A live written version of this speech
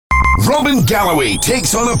Robin Galloway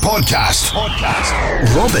takes on a podcast.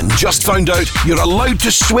 Robin just found out you're allowed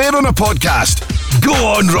to swear on a podcast. Go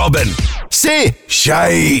on, Robin. Say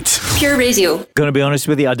shite. Pure Radio. Gonna be honest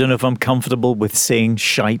with you, I don't know if I'm comfortable with saying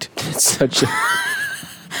shite. It's such a...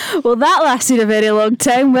 Well, that lasted a very long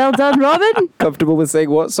time. Well done, Robin. Comfortable with saying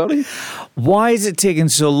what, sorry? Why is it taking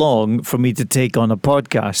so long for me to take on a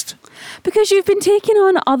podcast? Because you've been taking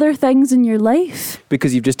on other things in your life.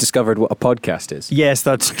 Because you've just discovered what a podcast is. Yes,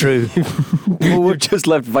 that's true. We've just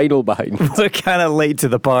left vinyl behind. We're kind of late to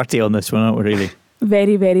the party on this one, aren't we, really?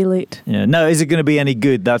 Very, very late. Yeah. Now, is it going to be any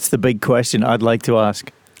good? That's the big question I'd like to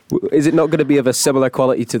ask. Is it not going to be of a similar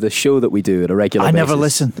quality to the show that we do on a regular basis? I never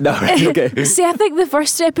listen. No, right, okay. See, I think the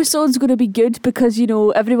first episode's going to be good because, you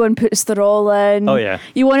know, everyone puts their all in. Oh, yeah.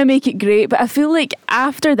 You want to make it great, but I feel like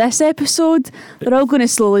after this episode, they're all going to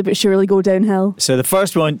slowly but surely go downhill. So the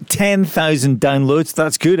first one, 10,000 downloads.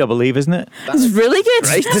 That's good, I believe, isn't it? It's really good.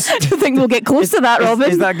 Right. Do you think we'll get close to that,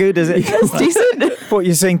 Robin? Is that good, is it? It's decent. What,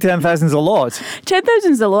 you're saying 10,000's a lot?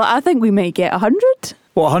 10,000's a lot. I think we might get 100.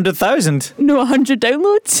 What, 100,000? No, 100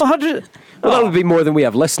 downloads. 100? Well, that would be more than we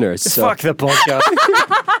have listeners. So. Fuck the podcast.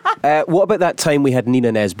 What about that time we had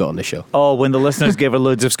Nina Nesbitt on the show? Oh, when the listeners gave her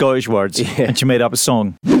loads of Scottish words and she made up a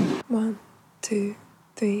song. 1, 2,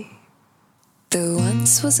 3. There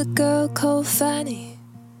once was a girl called Fanny.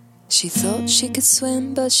 She thought she could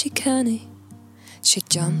swim, but she can't. She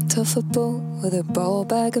jumped off a boat with her ball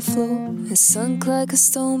bag afloat and sunk like a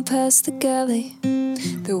stone past the galley.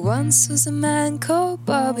 There once was a man called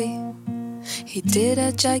Bobby. He did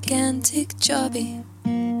a gigantic jobby.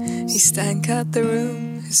 He stank out the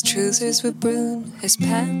room, his trousers were brune, his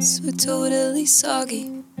pants were totally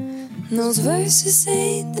soggy. And those verses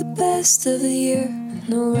ain't the best of the year,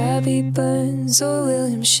 no Robbie Burns or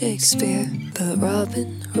William Shakespeare. But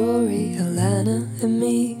Robin, Rory, Alana and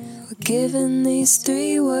me were given these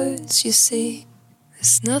 3 words, you see.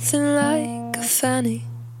 There's nothing like a fanny,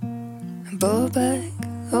 a ball bag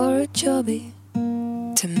or a jobby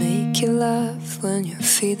to make you laugh when you're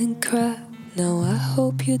feeling crap. Now I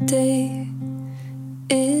hope your day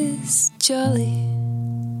is jolly.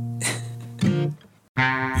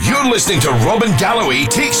 You're listening to Robin Galloway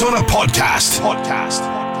takes on a podcast.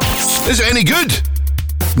 Is it any good?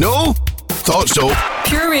 No? Thought so.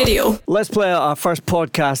 Pure Radio. Let's play our first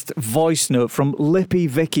podcast voice note from Lippy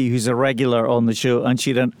Vicky, who's a regular on the show, and she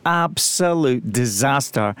had an absolute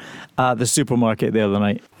disaster at the supermarket the other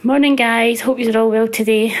night. Morning guys, hope you're all well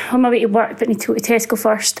today. On my way to work, but need to go to Tesco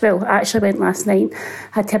first. Well, I actually went last night.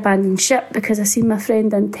 Had to abandon ship because I seen my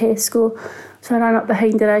friend in Tesco. So I ran up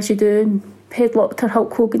behind her as you do and headlocked her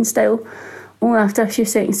Hulk Hogan style. Only after a few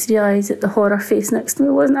seconds to realise that the horror face next to me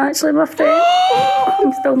wasn't actually my friend.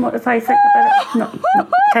 I'm still mortified thinking about it. No,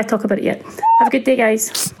 can't talk about it yet. Have a good day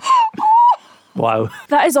guys. Wow.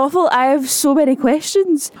 That is awful. I have so many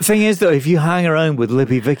questions. The thing is, though, if you hang around with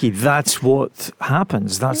Lippy Vicky, that's what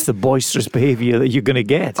happens. That's the boisterous behaviour that you're going to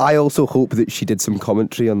get. I also hope that she did some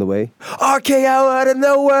commentary on the way. RKO out of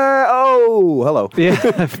nowhere! Oh, hello.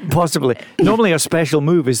 Yeah, possibly. Normally, her special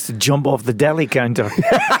move is to jump off the deli counter.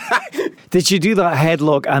 Did she do that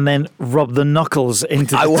headlock and then rub the knuckles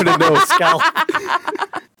into the scalp?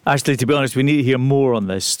 Actually, to be honest, we need to hear more on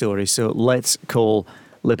this story, so let's call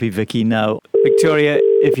Lippy Vicky now. Victoria,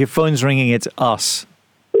 if your phone's ringing, it's us.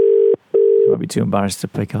 You might be too embarrassed to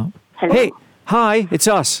pick up. Hello. Hey, hi, it's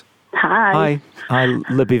us. Hi. Hi,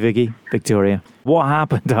 Lippy Vicky, Victoria. What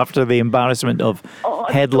happened after the embarrassment of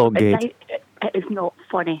Headlock Gate? It is not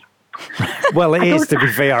funny. Well, it is, to be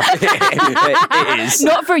fair. It is.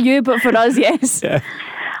 Not for you, but for us, yes. Yeah.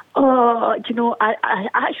 Oh, do you know, I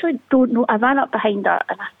actually don't know. I ran up behind her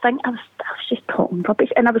and I think I was just talking rubbish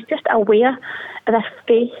and I was just aware of this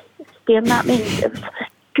face staring at me. It was a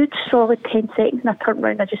good solid 10 seconds and I turned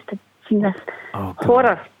around and I just had seen this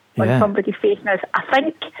horror on somebody's face. Now, I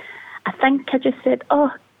think I just said,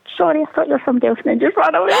 oh, sorry, I thought you were somebody else, and then just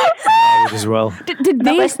ran away. I would as well. Did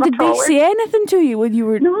they say anything to you when you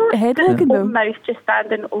were headlocking them? Mouth, just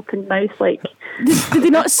standing open mouth, like. Did they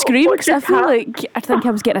not scream? Because I think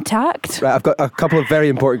I was getting attacked. Right, I've got a couple of very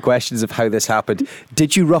important questions of how this happened.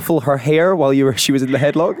 Did you ruffle her hair while she was in the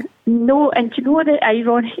headlock? No, and do you know what the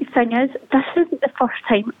ironic thing is? This isn't the first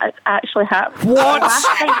time it's actually happened. What? The last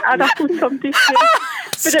time I ruffled somebody's hair.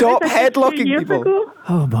 Stop headlocking people. Ago.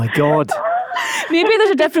 Oh, my God. Maybe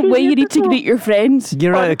there's a different way you need to greet your friends.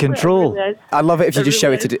 You're out of control. I love it if you just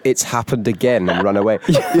shouted, it's happened again, and run away.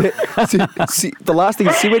 See, the last thing,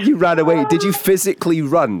 when you ran away, did you physically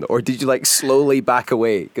run, or did you slowly back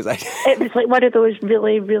away? It was like one of those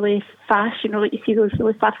really, really fast, like you see those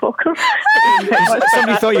really fast walkers.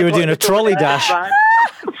 Somebody thought you were doing a trolley dash.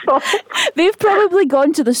 They've probably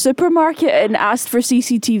gone to the supermarket and asked for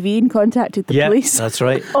CCTV and contacted the police. That's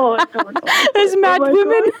right. Oh, no. This mad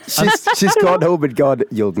woman. She's gone home and gone,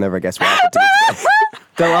 you'll never guess what happened to me today.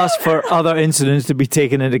 They'll ask for other incidents to be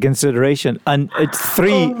taken into consideration. And it's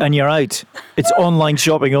 3 and you're out. It's online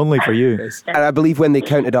shopping only for you. And I believe when they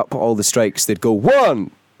counted up all the strikes, they'd go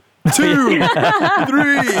 1, 2, 3,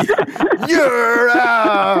 you're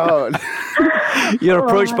out. You're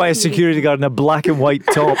approached by a security guard in a black and white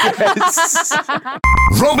top.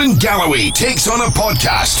 Robin Galloway takes on a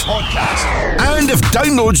podcast. And if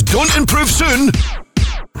downloads don't improve soon,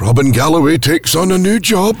 Robin Galloway takes on a new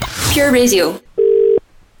job. Pure Radio.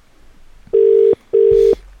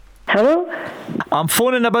 Hello? I'm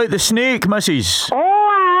phoning about the snake, missus. Oh,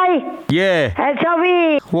 aye. Yeah. It's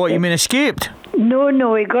away. What, you mean escaped?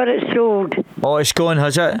 No, he got it sold. Oh, it's gone,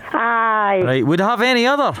 has it? Aye. Right, would it have any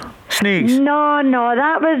other snakes? No,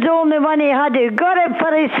 that was the only one he had. He got it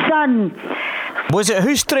for his son. Was it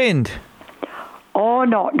house trained? Oh,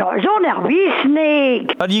 no, it's only a wee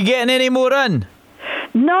snake. Are you getting any more in?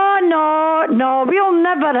 No, he'll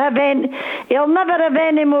never have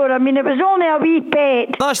any more. I mean, it was only a wee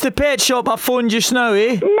pet. That's the pet shop I phoned just now,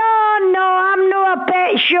 eh? No, I'm not a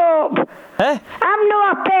pet shop. Eh? I'm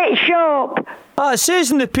not a pet shop. Ah, it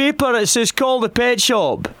says in the paper, it says call the pet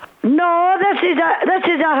shop. No, this is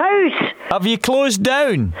a house. Have you closed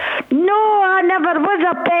down? No, I never was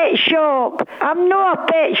a pet shop. I'm not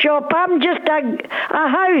a pet shop. I'm just a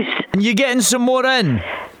house. And you getting some more in?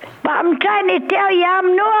 But I'm trying to tell you,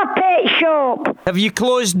 I'm not a pet shop. Have you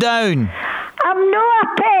closed down? I'm not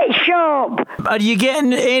a pet shop. Are you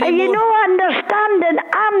getting any Are more? you not understanding?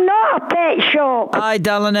 I'm not a pet shop. Aye,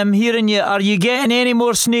 darling, I'm hearing you. Are you getting any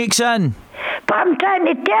more snakes in? But I'm trying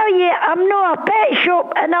to tell you, I'm not a pet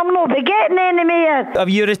shop and I'm not be getting any more. Have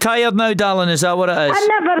you retired now, darling? Is that what it is? I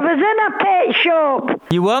never was in a pet shop.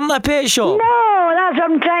 You weren't a pet shop? No, that's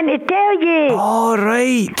what I'm trying to tell you. All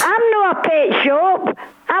right. I'm not a pet shop.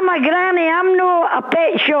 I'm a granny, I'm not a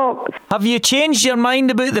pet shop. Have you changed your mind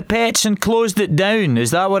about the pets and closed it down?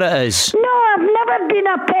 Is that what it is? No, I've never been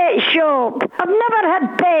a pet shop. I've never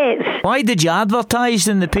had pets. Why did you advertise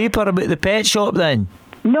in the paper about the pet shop then?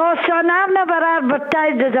 No, son, I've never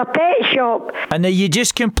advertised as a pet shop. And are you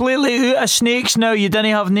just completely out of snakes now? You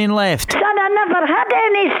didn't have none left? Son, I never had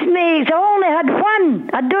any snakes. I only had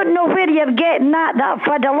one. I don't know where you're getting that. I've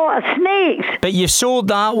had a lot of snakes. But you sold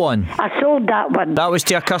that one? I sold that one. That was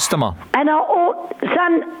to a customer? And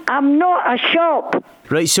son, I'm not a shop.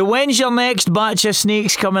 Right, so when's your next batch of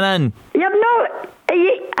snakes coming in?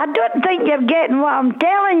 I don't think you're getting what I'm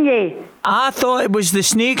telling you. I thought it was the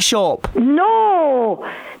snake shop. No.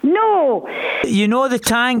 You know the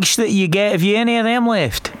tanks that you get, have you any of them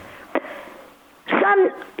left?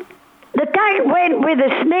 Son, the tank went with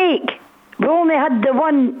the snake. We only had the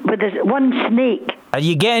one with the one snake. Are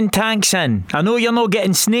you getting tanks in? I know you're not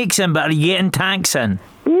getting snakes in, but are you getting tanks in?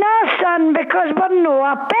 No, son, because we're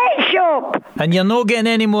not a pet shop. And you're not getting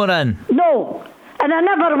any more in? No, and I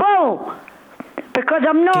never will. Because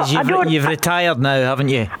I'm not... You've retired now, haven't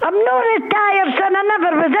you? I'm not retired, son. I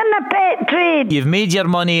never was in the pet trade. You've made your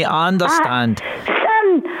money, I understand.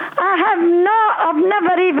 Son, I've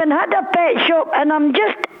never even had a pet shop, and I'm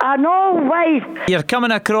just an old wife. You're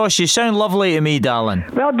coming across, you sound lovely to me, darling.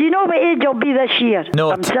 Well, do you know what age I'll be this year?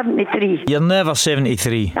 No. I'm 73. You're never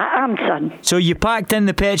 73. I am, son. So you packed in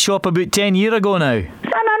the pet shop about 10 years ago now?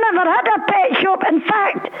 Son, I never had a pet shop. In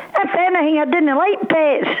fact, if anything, I didn't like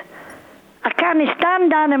pets. I can't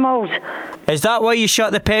stand animals. Is that why you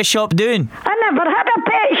shut the pet shop down? I never had a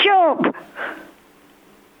pet shop.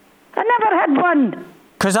 I never had one.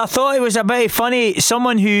 Because I thought it was a bit funny,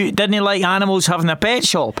 someone who didn't like animals having a pet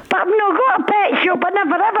shop. But I've not got a pet shop. I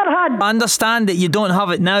never ever had. I understand that you don't have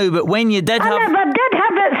it now, but when you did I never did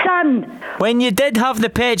have it, son. When you did have the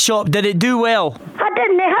pet shop, did it do well? I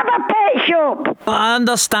didn't have a pet shop. I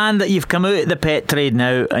understand that you've come out of the pet trade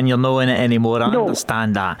now and you're not in it anymore. I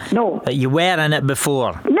understand that. No. That you were in it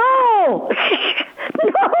before. No.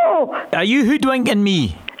 No. Are you hoodwinking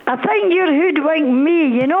me? I think you're hoodwinking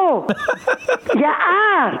me, you know. You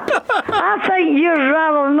are. I think you're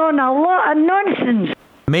rattling on a lot of nonsense.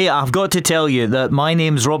 Mate, I've got to tell you that my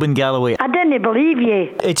name's Robin Galloway. I didn't believe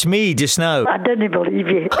you. It's me just now. I didn't believe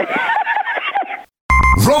you.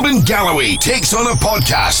 Robin Galloway takes on a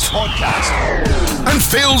podcast and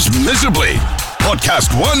fails miserably.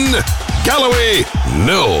 Podcast 1, Galloway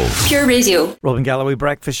 0. Pure Radio. Robin Galloway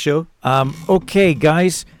Breakfast Show. Okay,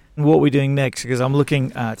 guys, what are we doing next? Because I'm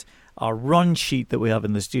looking at our run sheet that we have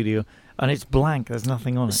in the studio, and it's blank. There's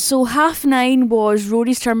nothing on it. So 9:30 was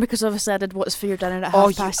Rory's turn because obviously I did What's for Your Dinner at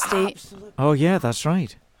 8:30. Oh, yeah, that's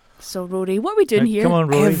right. So Rory, what are we doing here? Come on,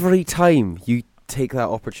 Rory. Every time you take that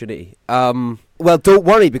opportunity. Well, don't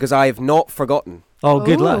worry because I have not forgotten. Oh,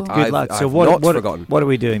 good luck. Good I've- luck. So I've what not forgotten. What are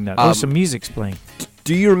we doing now? Some music's playing.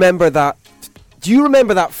 Do you remember that? Do you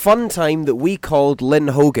remember that fun time that we called Lynn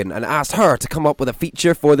Hogan and asked her to come up with a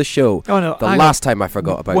feature for the show? Oh, no. The last time I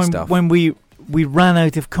forgot about stuff. When we ran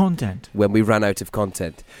out of content. When we ran out of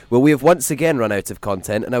content. Well, we have once again run out of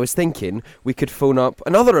content, and I was thinking we could phone up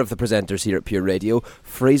another of the presenters here at Pure Radio,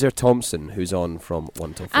 Fraser Thompson, who's on from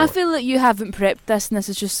 1 till 4. I feel like you haven't prepped this and this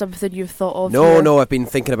is just something you've thought of. No, I've been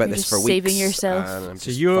thinking about You're this just for weeks. saving yourself. and I'm So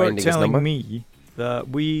just you're finding his number. telling me that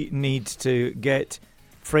we need to get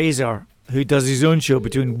Fraser, who does his own show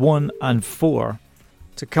between 1 and 4,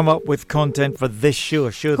 to come up with content for this show.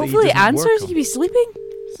 A show Hopefully that it he doesn't work answers. on. You'll be sleeping.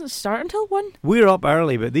 Doesn't start until 1. We're up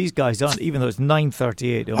early, but these guys aren't, even though it's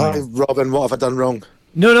 9:38. Hi, Robin. What have I done wrong?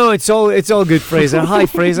 No, it's all good, Fraser. Hi,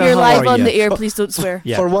 Fraser. You're How live are on you? the air. Please don't swear.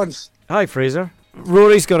 Yeah. For once. Hi, Fraser.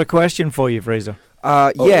 Rory's got a question for you, Fraser.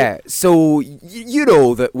 Yeah, so you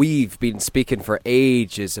know that we've been speaking for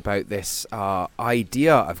ages about this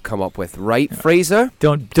idea I've come up with, right, Fraser?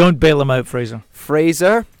 Don't bail him out, Fraser.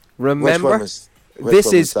 Fraser, remember?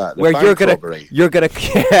 This is that? The where bank robbery? you're gonna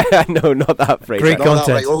yeah, no, not that, Fraser. Great No,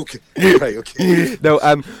 that, content. right, okay.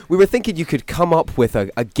 No, we were thinking you could come up with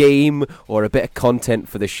a game or a bit of content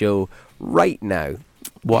for the show right now.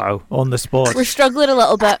 Wow, on the spot. We're struggling a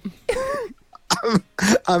little bit.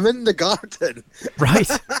 I'm in the garden. Right.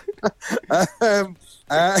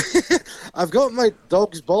 I've got my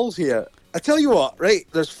dog's balls here. I tell you what, right?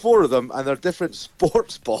 There's 4 of them, and they're different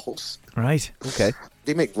sports balls. Right. Okay.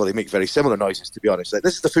 They make very similar noises, to be honest. Like,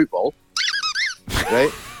 this is the football, right?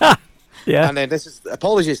 Yeah. And then this is,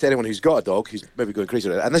 apologies to anyone who's got a dog who's maybe going crazy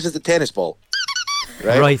with it. And this is the tennis ball,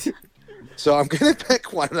 right? Right. So I'm going to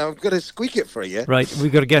pick one, and I'm going to squeak it for you. Right.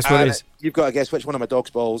 We've got to guess what it And is. you've got to guess which one of my dog's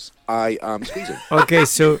balls I am squeezing. Okay,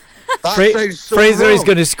 so That sounds so Fraser is wrong.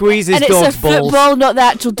 going to squeeze his And it's a dog's balls. football, not the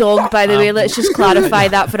actual dog, by the way. Let's just clarify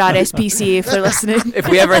that for RSPCA if they're listening. If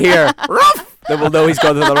we ever hear ruff, then we'll know he's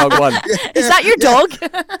gone to the wrong one. Is that your dog?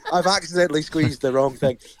 I've accidentally squeezed the wrong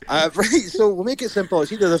thing. Right, so we'll make it simple.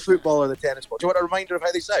 It's either the football or the tennis ball. Do you want a reminder of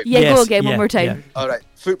how they sound? Yeah, Yes, go again one yeah, more time. All right,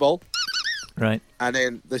 football, Right. and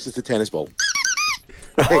then this is the tennis ball.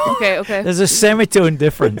 Okay. There's a semitone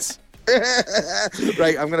difference.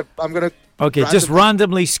 Right, I'm gonna. Okay, just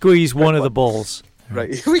randomly squeeze one of the balls.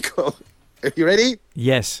 Right, here we go. Are you ready?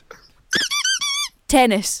 Yes.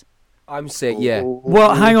 Tennis. I'm saying, yeah.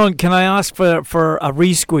 Well, hang on. Can I ask for a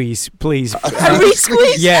re-squeeze, please? A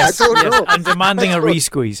re-squeeze? Yes. I don't yes. know. I'm demanding a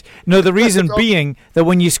re-squeeze. No, the reason being that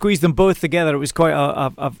when you squeeze them both together, it was quite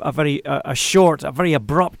a very short, a very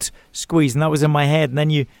abrupt squeeze, and that was in my head. And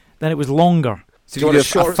then it was longer. So Do you you want do a a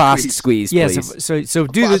short fast squeeze? squeeze, Yes. please. So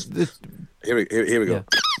do the Here we go. Yeah.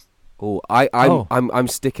 Oh, Oh. I'm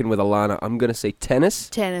sticking with Alana. I'm gonna say tennis.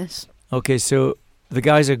 Tennis. Okay, so the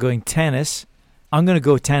guys are going tennis. I'm going to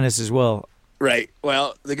go tennis as well. Right.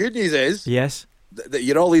 Well, the good news is Yes. that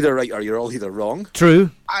you're all either right or you're all either wrong,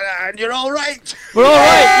 True. and you're all right. We're all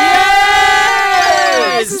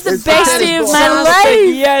right. This is the It's best the day of tennis my ball.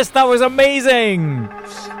 life. Yes, that was amazing.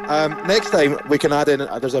 Next time we can add in.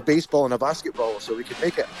 There's a baseball and a basketball, so we can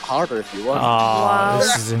make it harder if you want. Oh, Wow.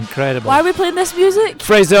 this is incredible. Why are we playing this music?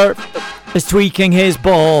 Fraser is tweaking his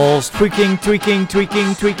balls. Tweaking his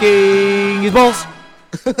balls.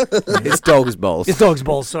 It's dog's balls. His dog's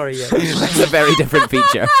balls, sorry. Yeah. It's a very different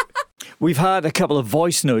feature. We've had a couple of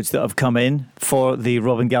voice notes that have come in for the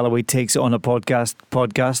Robin Galloway Takes It On a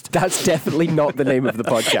podcast. That's definitely not the name of the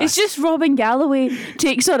podcast. It's just Robin Galloway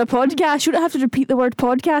takes on a podcast. You don't have to repeat the word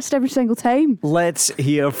podcast every single time. Let's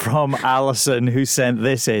hear from Alison, who sent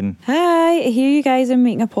this in. Hi, I hear you guys are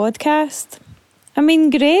making a podcast. I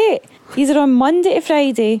mean, great. These are on Monday to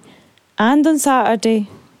Friday and on Saturday,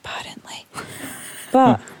 apparently.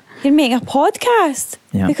 But you're making a podcast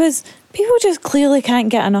Yeah. because people just clearly can't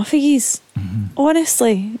get enough of yous.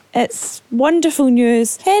 Honestly, it's wonderful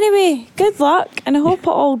news. Anyway, good luck, and I hope it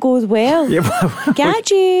all goes well. Got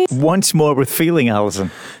you. Once more with feeling,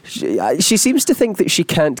 Alison. She seems to think that she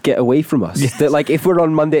can't get away from us. Yes. That, like, if we're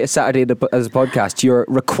on Monday to Saturday as a podcast, you're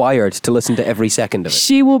required to listen to every second of it.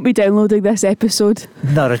 She won't be downloading this episode.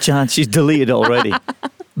 Not a chance. She's deleted already.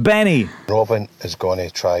 Benny. Robin is going to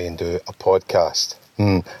try and do a podcast.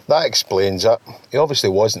 That explains it. He obviously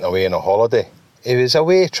wasn't away on a holiday. He was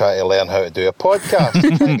away trying to learn how to do a podcast,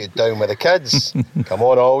 trying to get down with the kids. Come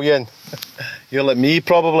on, all you. You're like me,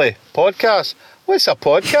 probably. Podcast? what's a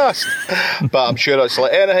podcast? But I'm sure it's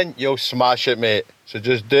like anything, you'll smash it, mate. So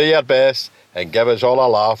just do your best and give us all a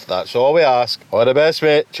laugh. That's all we ask. All the best,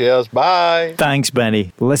 mate. Cheers. Bye. Thanks,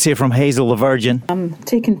 Benny. Let's hear from Hazel the Virgin. I'm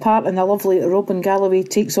taking part in the lovely Robin Galloway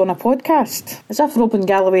Takes On a Podcast. As if Robin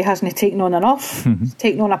Galloway hasn't taken on enough. He's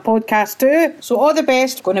taking on a podcast too. So all the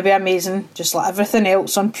best. Going to be amazing. Just like everything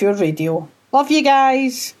else on Pure Radio. Love you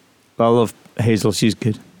guys. I love Hazel. She's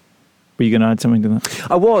good. Were you going to add something to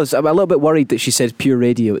that? I'm a little bit worried that she said Pure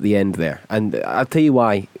Radio at the end there. And I'll tell you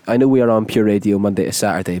why. I know we are on Pure Radio Monday to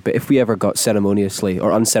Saturday, but if we ever got ceremoniously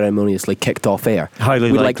or unceremoniously kicked off air,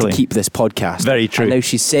 Highly we'd likely. like to keep this podcast. Very true. And now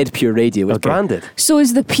she said Pure Radio. It's branded. So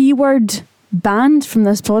is the P word banned from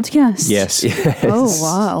this podcast? Yes. Oh,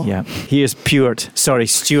 wow. Yeah. He is Stuart.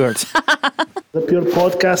 The Pure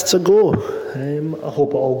Podcast's a go. I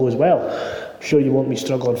hope it all goes well. I'm sure you won't be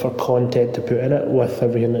struggling for content to put in it with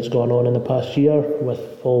everything that's gone on in the past year, with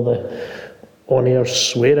all the on-air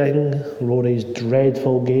swearing, Rory's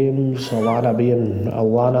dreadful games, Alana being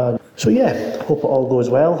Alana. So yeah, hope it all goes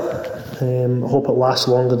well. Hope it lasts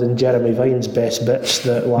longer than Jeremy Vine's best bits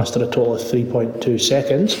that lasted a total of 3.2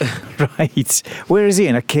 seconds. Right. Where is he?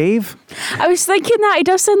 In a cave? I was thinking that. He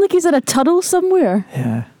does sound like he's in a tunnel somewhere.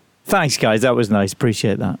 Yeah. Thanks, guys. That was nice.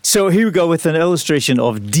 Appreciate that. So here we go with an illustration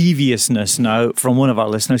of deviousness now from one of our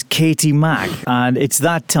listeners, Katie Mack. And it's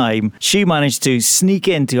that time she managed to sneak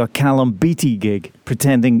into a Callum Beattie gig,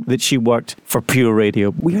 pretending that she worked for Pure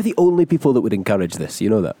Radio. We are the only people that would encourage this.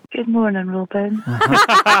 You know that. Good morning, Robin. You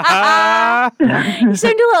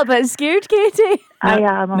sound a little bit scared, Katie. I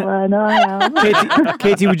am, Alana, I am.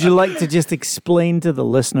 Katie, would you like to just explain to the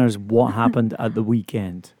listeners what happened at the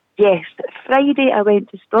weekend? Yes, Friday I went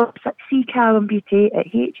to see Callum Beattie at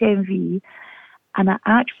HMV and I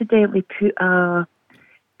accidentally put a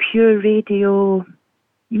Pure Radio...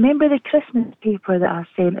 You remember the Christmas paper that I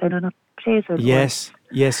sent in on a present? Yes,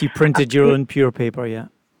 you printed your own Pure paper, yeah.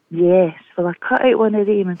 Yes, well I cut out one of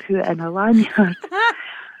them and put it in a lanyard.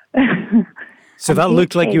 So that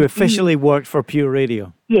looked like you officially worked for Pure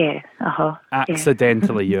Radio? Yeah,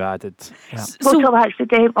 Accidentally, you added. Yeah. Total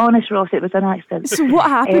accident. Honest, Ross, it was an accident. So what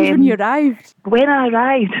happened when you arrived? When I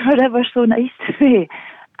arrived, they were so nice to me.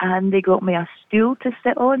 And they got me a stool to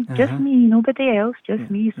sit on. Just me, nobody else, just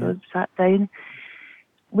me. So I sat down,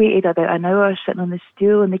 waited about an hour sitting on the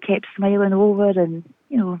stool, and they kept smiling over and,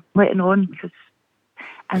 letting on.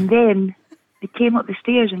 And then they came up the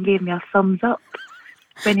stairs and gave me a thumbs up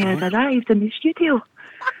when he had arrived in the studio.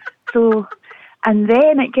 So, and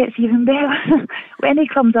then it gets even better. When he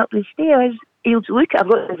comes up the stairs, he'll look, I've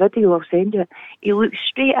got the video, I'll send you. He looks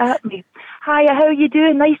straight at me. Hiya, how you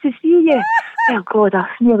doing? Nice to see you. Oh God, I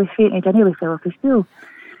nearly fainted. I nearly fell off the stool.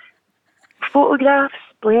 Photographs,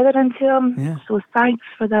 blaring into him. Yeah. So thanks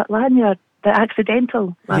for that lanyard. The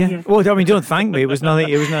accidental lanyard. Yeah. Well, I mean, don't thank me. It was nothing.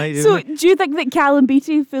 So, do you think that Callum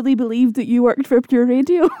Beattie fully believed that you worked for Pure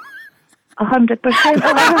Radio? 100%.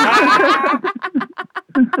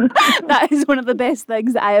 That is one of the best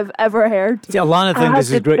things that I have ever heard. See, Alana thinks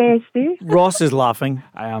this is great. Best, eh? Ross is laughing.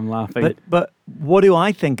 I am laughing. But what do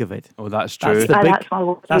I think of it? Oh, that's true.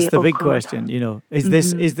 That's the big question.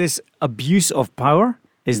 Is this abuse of power?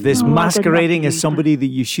 Is this masquerading as somebody that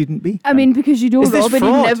you shouldn't be? I mean, because Robin, he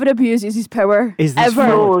fraud? never abuses his power. Is this ever?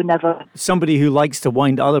 fraud? No, never. Somebody who likes to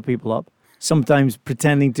wind other people up, sometimes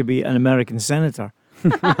pretending to be an American senator.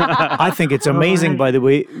 I think it's amazing, by the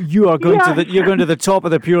way. You're going to the top of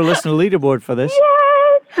the Pure Listener leaderboard for this.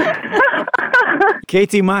 Yes!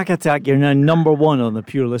 Katie McAttack, you're now number 1 on the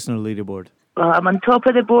Pure Listener leaderboard. Well, I'm on top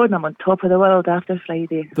of the board and I'm on top of the world after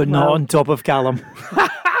Friday. But not on top of Callum.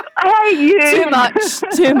 I hate you.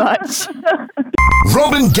 Too much.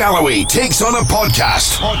 Robin Galloway Takes On a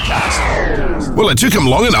Podcast. Well, it took him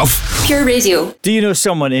long enough. Pure Radio. Do you know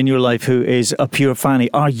someone in your life who is a Pure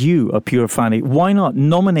fanny? Are you a Pure fanny? Why not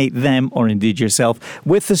nominate them, or indeed yourself,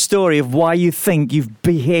 with the story of why you think you've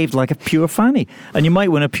behaved like a Pure fanny? And you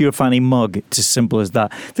might win a Pure fanny mug. It's as simple as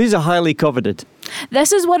that. These are highly coveted.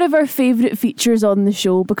 This is one of our favourite features on the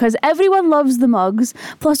show because everyone loves the mugs.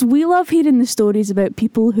 Plus, we love hearing the stories about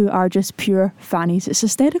people who are just pure fannies. It's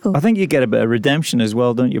hysterical. I think you get a bit of redemption as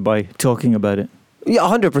well, don't you, by talking about it? Yeah,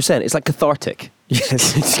 100%. It's like cathartic.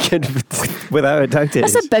 Yes, it's good. Without a doubt it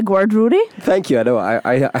That's is. a big word, Rory. Thank you. I know.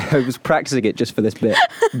 I was practicing it just for this bit.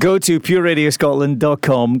 Go to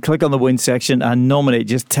pureradioscotland.com, click on the win section and nominate.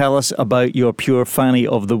 Just tell us about your Pure fanny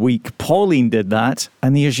of the week. Pauline did that,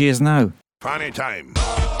 and here she is now. Fanny time.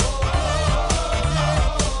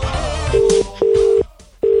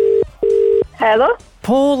 Hello?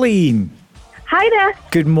 Pauline. Hi there.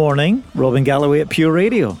 Good morning, Robin Galloway at Pure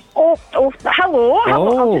Radio. Oh, hello.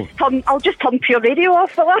 Oh. I'll just turn Pure Radio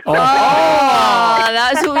off, fella. Oh,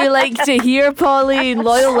 that's what we like to hear, Pauline.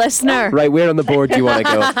 Loyal listener. Right, where on the board do you want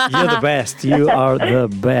to go? You're the best. You are the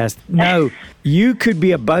best. Now, you could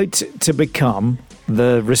be about to become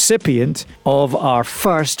the recipient of our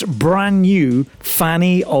first brand new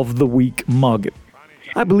Fanny of the Week mug.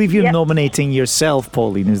 I believe you're nominating yourself,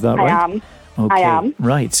 Pauline. Is that right? I am. Okay. I am.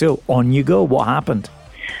 Right, so on you go. What happened?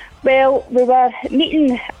 Well, we were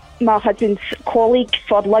meeting my husband's colleague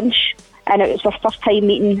for lunch, and it was our first time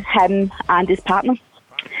meeting him and his partner.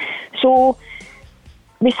 So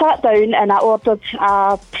we sat down and I ordered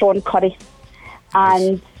a prawn curry.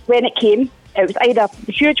 And when it came, it was either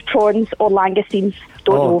huge prawns or langoustines.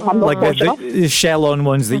 Don't know. I'm not like close enough. the shell-on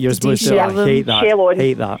ones that you're supposed to. I hate that. Shell-on.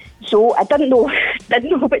 Hate that. So I didn't know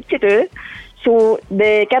what to do. So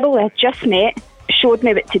the girl I had just met showed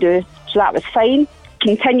me what to do. So that was fine.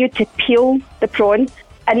 Continued to peel the prawn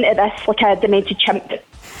into this like a demented chimp.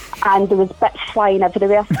 And there was bits flying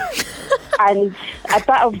everywhere. And a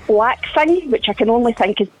bit of black thing, which I can only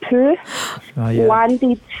think is poo,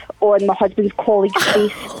 landed on my husband's colleague's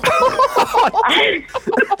face.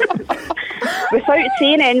 Without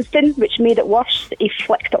saying anything, which made it worse, he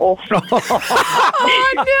flicked it off.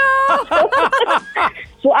 Oh, no!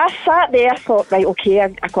 So I sat there, thought, right, okay,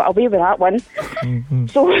 I got away with that one. Mm-hmm.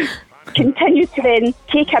 So continued to then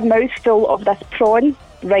take a mouthful of this prawn,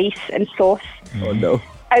 rice and sauce. Oh, no.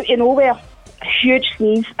 Out of nowhere, a huge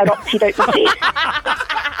sneeze erupted out my face.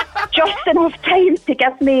 Just enough time to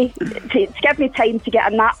give me time to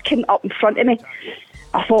get a napkin up in front of me.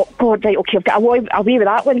 I thought, God, right, okay, I've got away with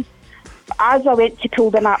that one. As I went to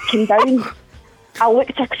pull the napkin down, I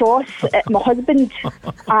looked across at my husband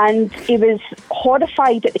and he was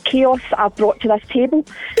horrified at the chaos I brought to this table.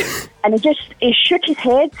 And he shook his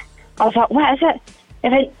head. I was like, what is it?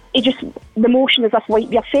 And the motion is just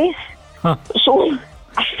wipe your face. So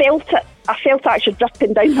I felt it actually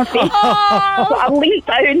dripping down my face. So I leaned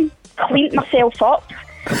down, cleaned myself up,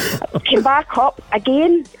 came back up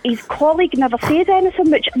again. His colleague never said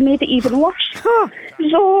anything, which made it even worse.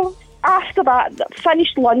 So after that,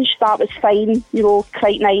 finished lunch, that was fine,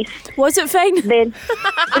 quite nice. Was it fine? Then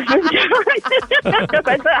then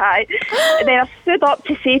I stood up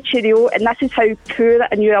to say cheerio, and this is how poor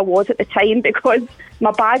I knew I was at the time, because my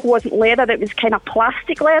bag wasn't leather, it was kind of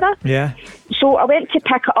plastic leather. Yeah. So I went to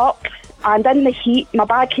pick it up, and in the heat, my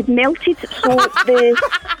bag had melted, so the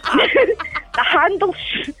handle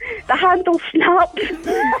snapped,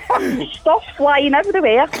 stuff flying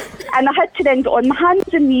everywhere, and I had to then get on my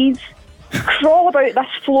hands and knees, crawl about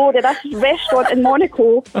this floor of this restaurant in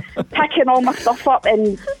Monaco, picking all my stuff up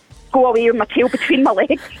and go away with my tail between my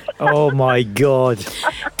legs. Oh my God.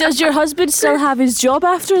 Does your husband still have his job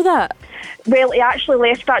after that? Well, he actually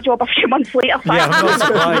left that job a few months later. Yeah, I'm not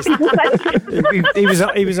surprised.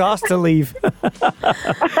 he was asked to leave.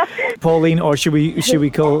 Pauline, or should we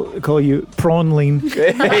call you Prawnline?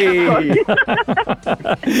 Hey.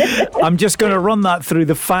 I'm just going to run that through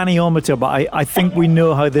the Fanny-ometer, but I think we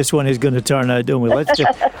know how this one is going to turn out, don't we?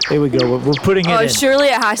 Here we go. We're putting it in. Oh, surely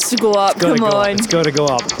it has to go up. Come on. It's got to go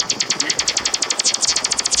up.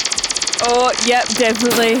 Oh, yep,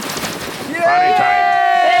 definitely. Fanny time.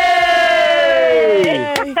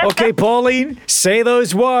 Okay, Pauline, say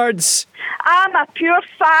those words. I'm a pure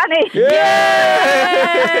Fanny. Yay!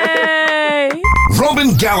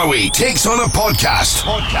 Robin Galloway takes on a podcast.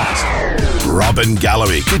 Robin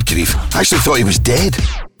Galloway. Good grief. I actually thought he was dead.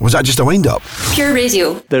 Was that just a wind-up? Pure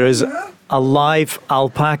Radio. There is a live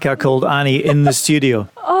alpaca called Annie in the studio.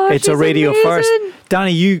 Oh, it's a she's radio amazing. first.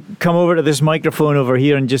 Danny, you come over to this microphone over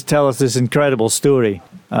here and just tell us this incredible story.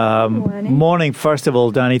 Morning, first of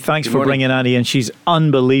all, Danny. Thanks for bringing Annie in. She's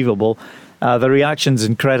unbelievable. The reaction's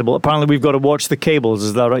incredible. Apparently, we've got to watch the cables.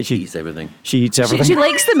 Is that right? She eats everything. She eats everything. She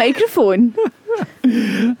likes the microphone.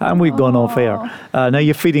 And we've gone off air. Now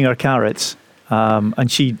you're feeding her carrots, and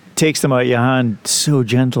she takes them out of your hand so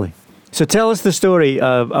gently. So tell us the story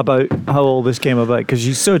about how all this came about, because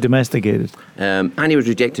she's so domesticated. Annie was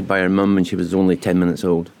rejected by her mum when she was only 10 minutes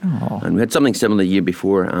old. Oh. And we had something similar the year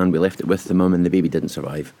before, and we left it with the mum, and the baby didn't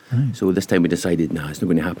survive. Right. So this time we decided, it's not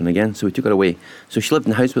going to happen again. So we took her away. So she lived in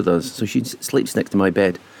the house with us. So she sleeps next to my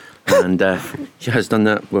bed. And she has done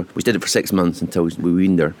that. Well, we did it for 6 months until we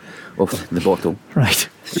weaned her off the bottle. Right.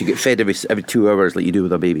 She get fed every 2 hours like you do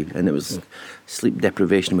with a baby. And it was sleep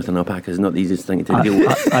deprivation with an alpaca is not the easiest thing to deal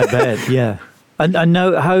with. I bet, yeah. And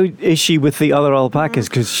now, how is she with the other alpacas?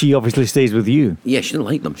 Because she obviously stays with you. Yeah, she doesn't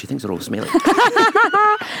like them. She thinks they're all smelly.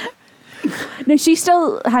 Now, she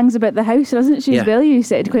still hangs about the house, doesn't she, as well, you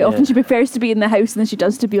said? Quite often she prefers to be in the house than she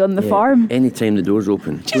does to be on the farm. Anytime the door's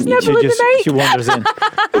open. She's never in the night. She wanders in.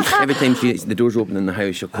 Every time the door's open in the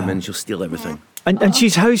house, she'll come in and she'll steal everything. And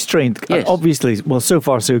she's house trained, obviously. Well, so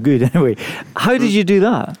far so good anyway. How did you do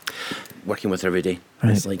that? Working with her every day.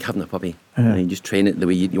 Right. It's like having a puppy. And you just train it the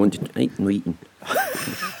way you want to. Right, no eating.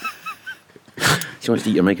 She wants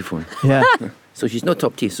to eat your microphone. Yeah. So she's not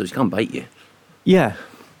top teeth, so she can't bite you. Yeah.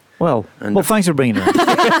 Well, thanks for bringing her.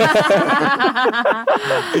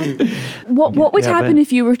 What would happen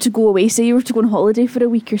if you were to go away? Say you were to go on holiday for a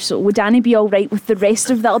week or so. Would Annie be all right with the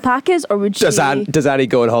rest of the alpacas, or would she? Does Annie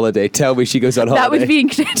go on holiday? Tell me she goes on holiday. That would be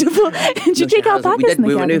incredible. Did you take alpacas in the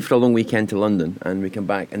We went cabin? out for a long weekend to London, and we came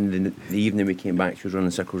back, and the evening we came back, she was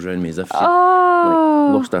running circles around me as if she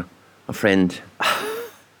lost a friend,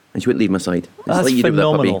 and she wouldn't leave my side. It's That's like you do with a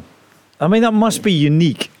puppy. phenomenal. I mean, that must be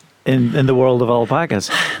unique in the world of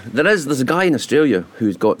alpacas. There's a guy in Australia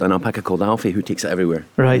who's got an alpaca called Alfie who takes it everywhere.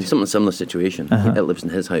 Right. It's something similar situation. It lives in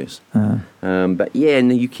his house. But yeah, in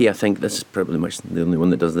the UK, I think this is probably much the only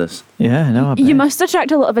one that does this. Yeah, no. You must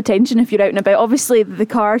attract a lot of attention if you're out and about. Obviously, the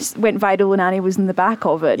car went viral when Annie was in the back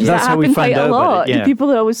of it. Does That's that how we happen found quite a out about lot? it, yeah.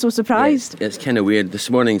 People are always so surprised. It's kind of weird. This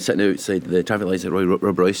morning, sitting outside the traffic lights at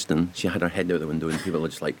Rob Royston, she had her head out the window, and people are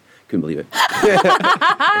just like, couldn't believe it.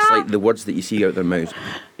 It's like the words that you see out their mouth.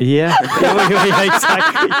 Yeah.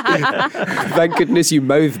 Exactly. Thank goodness you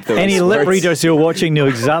mouthed those Any lip words. readers who are watching know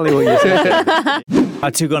exactly what you said. I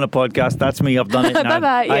took on a podcast. That's me. I've done it now.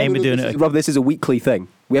 Bye-bye, yeah. I ain't been doing it. Rob, this is a weekly thing.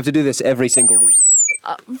 We have to do this every single week.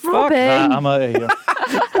 Robin. I'm out of here.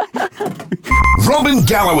 Robin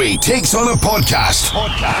Galloway takes on a podcast.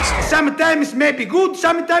 Sometimes maybe good,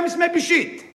 sometimes maybe shit.